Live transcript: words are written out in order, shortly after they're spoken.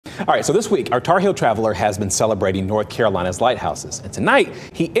All right, so this week, our Tar Heel traveler has been celebrating North Carolina's lighthouses. And tonight,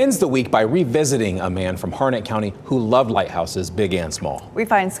 he ends the week by revisiting a man from Harnett County who loved lighthouses, big and small. We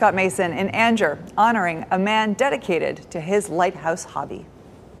find Scott Mason in Anger honoring a man dedicated to his lighthouse hobby.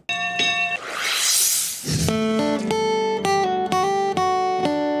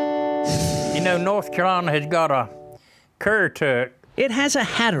 You know, North Carolina has got a Currituck. It has a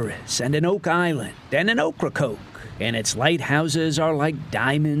Hatteras and an Oak Island and an Ocracoke, and its lighthouses are like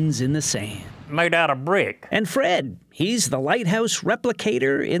diamonds in the sand. Made out of brick. And Fred, he's the lighthouse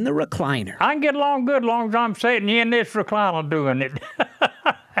replicator in the recliner. I can get along good as long as I'm sitting here in this recliner doing it.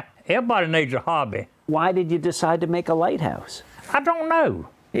 Everybody needs a hobby. Why did you decide to make a lighthouse? I don't know.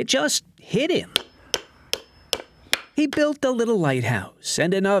 It just hit him. He built a little lighthouse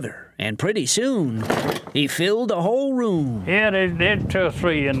and another, and pretty soon, he filled a whole room. Yeah, there's 2 or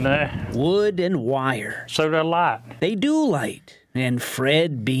 3 in there. Wood and wire. So they light. They do light, and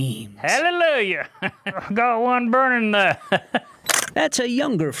Fred beams. Hallelujah! Got one burning there. That's a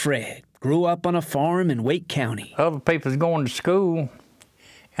younger Fred. Grew up on a farm in Wake County. Other people's going to school,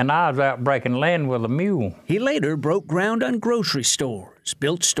 and I was out breaking land with a mule. He later broke ground on grocery stores,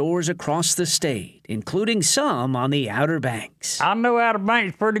 built stores across the state, including some on the Outer Banks. I know Outer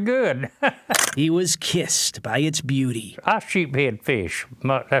Banks pretty good. He was kissed by its beauty. I sheephead fish.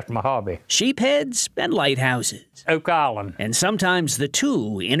 That's my hobby. Sheepheads and lighthouses. Oak Island. And sometimes the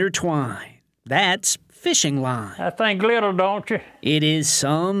two intertwine. That's fishing line. I think little, don't you? It is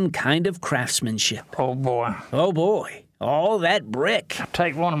some kind of craftsmanship. Oh, boy. Oh, boy. All that brick. I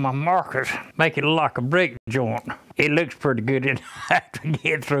take one of my markers, make it look like a brick joint. It looks pretty good after you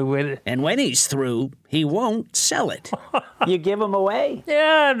get through with it. And when he's through, he won't sell it. You give them away?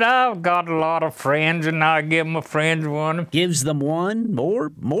 Yeah, I've got a lot of friends, and I give my friends one. Gives them one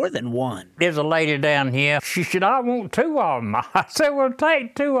or more than one. There's a lady down here. She said, I want 2 of them. I said, well,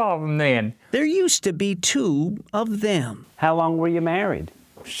 take 2 of them then. There used to be 2 of them. How long were you married?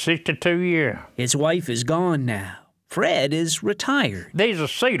 62 years. His wife is gone now. Fred is retired. These are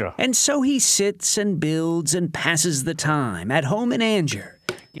cedar. And so he sits and builds and passes the time at home in Anger.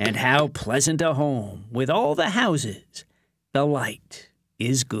 And how pleasant a home with all the houses. The light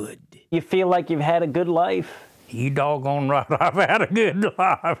is good. You feel like you've had a good life? You doggone right, I've had a good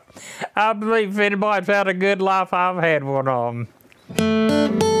life. I believe if anybody's had a good life, I've had one of them.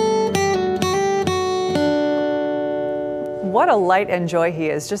 What a light and joy he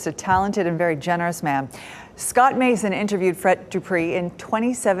is, just a talented and very generous man. Scott Mason interviewed Fred Dupree in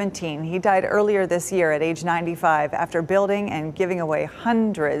 2017. He died earlier this year at age 95 after building and giving away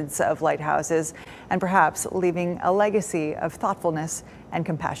hundreds of lighthouses and perhaps leaving a legacy of thoughtfulness and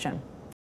compassion.